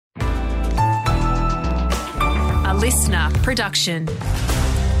listener production.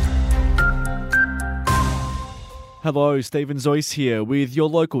 Hello, Stephen Zoyce here with your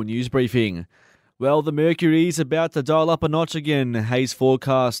local news briefing. Well, the mercury's about to dial up a notch again. Haze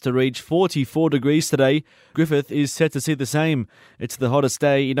forecast to reach 44 degrees today. Griffith is set to see the same. It's the hottest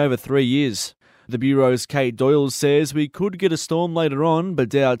day in over 3 years. The Bureau's Kate Doyle says we could get a storm later on, but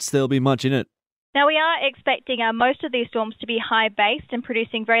doubts there'll be much in it. Now, we are expecting most of these storms to be high-based and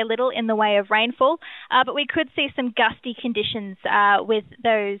producing very little in the way of rainfall, but we could see some gusty conditions with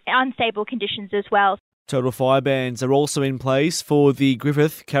those unstable conditions as well. Total fire bans are also in place for the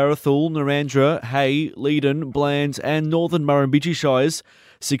Griffith, Carrathul, Narrandera, Hay, Leedon, Bland and Northern Murrumbidgee Shires.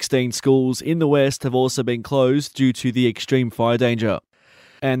 16 schools in the west have also been closed due to the extreme fire danger.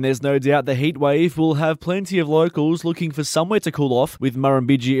 And there's no doubt the heatwave will have plenty of locals looking for somewhere to cool off, with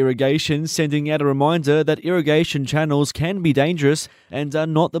Murrumbidgee Irrigation sending out a reminder that irrigation channels can be dangerous and are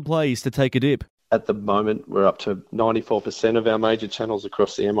not the place to take a dip. At the moment, we're up to 94% of our major channels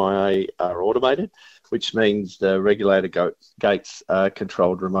across the MIA are automated, which means the regulator gates are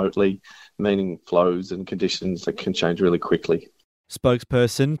controlled remotely, meaning flows and conditions that can change really quickly.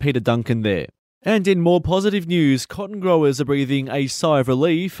 Spokesperson Peter Duncan there. And in more positive news, cotton growers are breathing a sigh of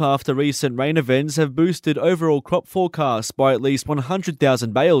relief after recent rain events have boosted overall crop forecasts by at least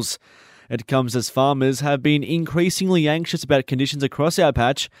 100,000 bales. It comes as farmers have been increasingly anxious about conditions across our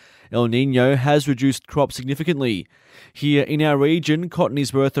patch. El Niño has reduced crops significantly. Here in our region, cotton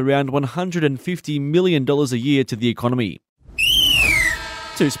is worth around $150 million a year to the economy.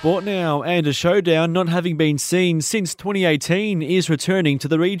 To sport now, and a showdown not having been seen since 2018 is returning to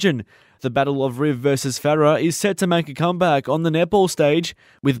the region. The battle of Riv versus Farah is set to make a comeback on the netball stage,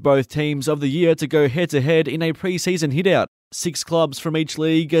 with both teams of the year to go head-to-head in a pre-season hit-out. 6 clubs from each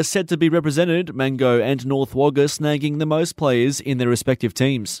league are set to be represented, Mango and North Wagga snagging the most players in their respective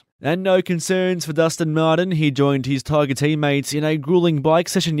teams. And no concerns for Dustin Martin. He joined his Tiger teammates in a gruelling bike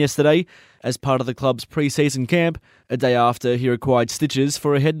session yesterday as part of the club's pre-season camp, a day after he required stitches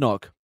for a head knock.